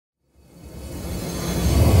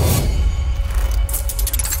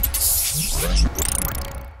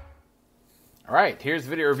All right, here's the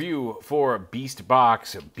video review for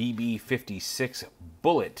BeastBOX BB-56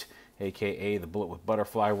 Bullet, aka the bullet with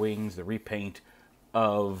butterfly wings, the repaint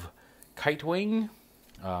of Kite Wing,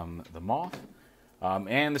 the moth,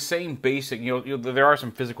 and the same basic. There are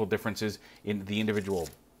some physical differences in the individual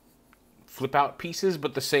flip out pieces,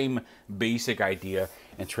 but the same basic idea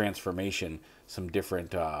and transformation. Some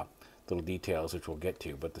different little details which we'll get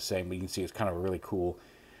to, but the same. You can see it's kind of a really cool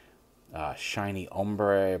shiny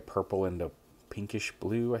ombre, purple into pinkish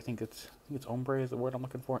blue. I think it's ombre is the word I'm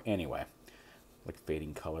looking for. Anyway, like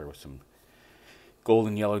fading color with some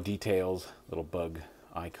golden yellow details, little bug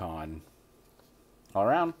icon all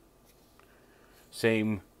around.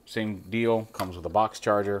 Same deal. Comes with a box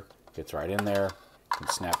charger. Fits right in there. Can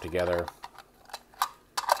snap together.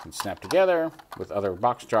 Can snap together with other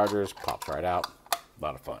box chargers. Pops right out. A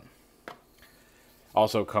lot of fun.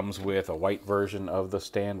 Also comes with a white version of the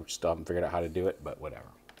stand, which still haven't figured out how to do it, but whatever.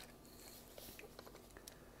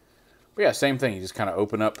 But yeah, same thing. You just kind of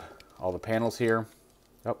open up all the panels here.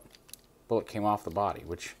 Oh, bullet came off the body,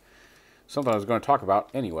 which is something I was going to talk about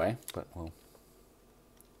anyway, but well,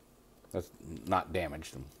 that's not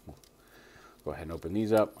damaged. We'll go ahead and open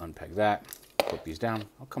these up, unpeg that, put these down.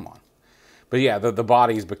 Oh, come on. But yeah, the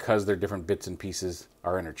bodies, because they're different bits and pieces,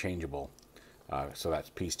 are interchangeable. So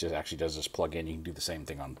that piece just actually does just plug in. You can do the same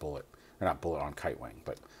thing on bullet, or not bullet, on Kite Wing.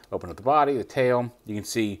 But open up the body, the tail. You can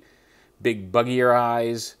see big, buggier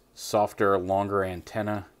eyes, softer, longer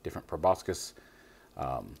antenna, different proboscis,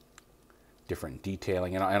 different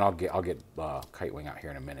detailing, and I'll get Kite Wing out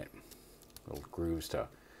here in a minute. Little grooves to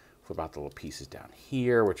flip out the little pieces down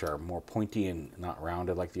here, which are more pointy and not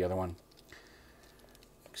rounded like the other one.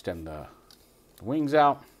 Extend the wings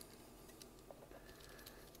out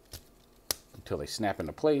until they snap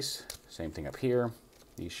into place. Same thing up here.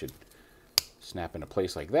 These should snap into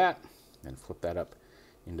place like that. Then flip that up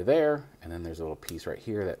into there. And then there's a little piece right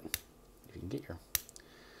here that, if you can get your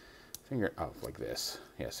finger out like this.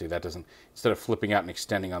 Yeah, see, that doesn't, instead of flipping out and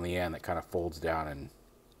extending on the end, that kind of folds down and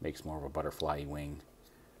makes more of a butterfly wing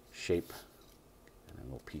shape. And then a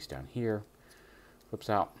little piece down here.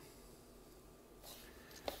 Flips out.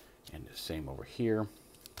 And the same over here.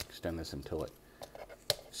 Extend this until it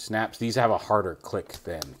snaps. These have a harder click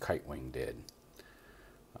than Kite Wing did.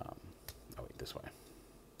 Oh wait, this way.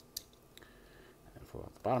 And pull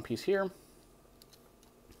out the bottom piece here.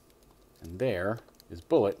 And there is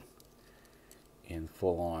Bullet in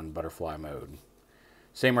full-on butterfly mode.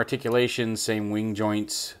 Same articulation, same wing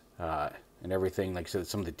joints, and everything. Like I said,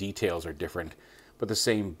 some of the details are different, but the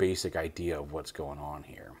same basic idea of what's going on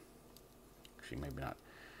here. Actually, maybe not.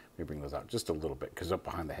 Let me bring those out just a little bit, because up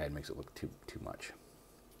behind the head makes it look too much.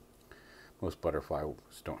 Most butterflies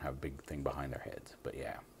don't have a big thing behind their heads, but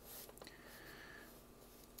yeah.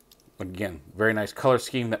 But again, very nice color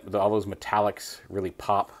scheme. That all those metallics really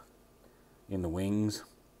pop in the wings.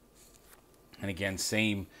 And again,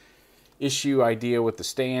 same issue idea with the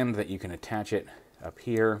stand, that you can attach it up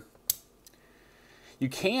here. You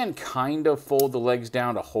can kind of fold the legs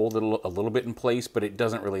down to hold it a little bit in place, but it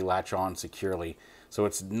doesn't really latch on securely. So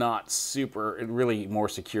it's not really more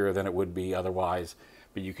secure than it would be otherwise,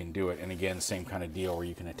 but you can do it. And again, same kind of deal where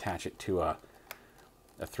you can attach it to a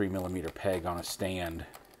 3mm peg on a stand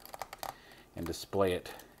and display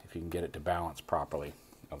it if you can get it to balance properly.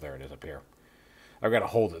 Oh, there it is up here. I've got to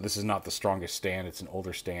hold it. This is not the strongest stand. It's an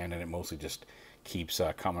older stand, and it mostly just keeps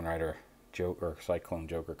Kamen Rider Joker, Cyclone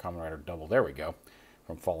Joker, Kamen Rider Double, there we go,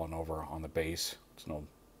 from falling over on the base. It's an old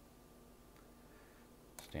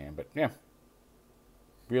stand, but yeah.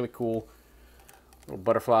 Really cool little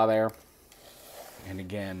butterfly there. And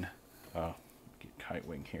again, Kite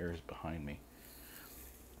Wing here is behind me.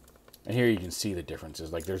 And here you can see the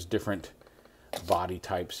differences. Like, there's different body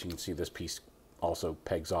types. You can see this piece also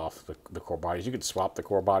pegs off the core bodies. You could swap the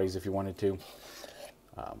core bodies if you wanted to.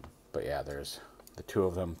 But yeah, there's the two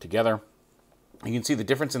of them together. You can see the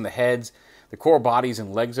difference in the heads. The core bodies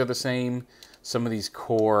and legs are the same. Some of these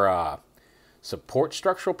core support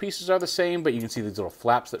structural pieces are the same, but you can see these little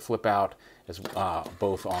flaps that flip out as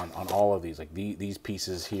both on all of these. Like these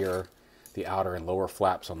pieces here, the outer and lower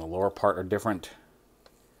flaps on the lower part are different.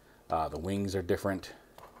 The wings are different.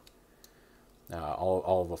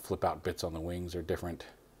 All of the flip out bits on the wings are different.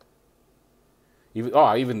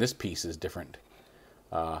 Even this piece is different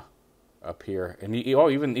up here, and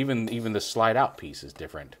even the slide out piece is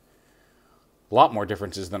different. A lot more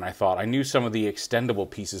differences than I thought. I knew some of the extendable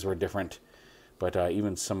pieces were different, but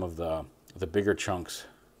even some of the bigger chunks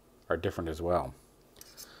are different as well.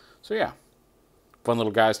 So yeah, fun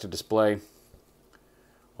little guys to display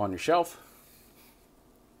on your shelf.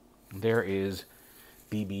 There is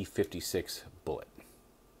BB-56 Bullet.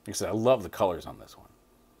 I said, I love the colors on this one.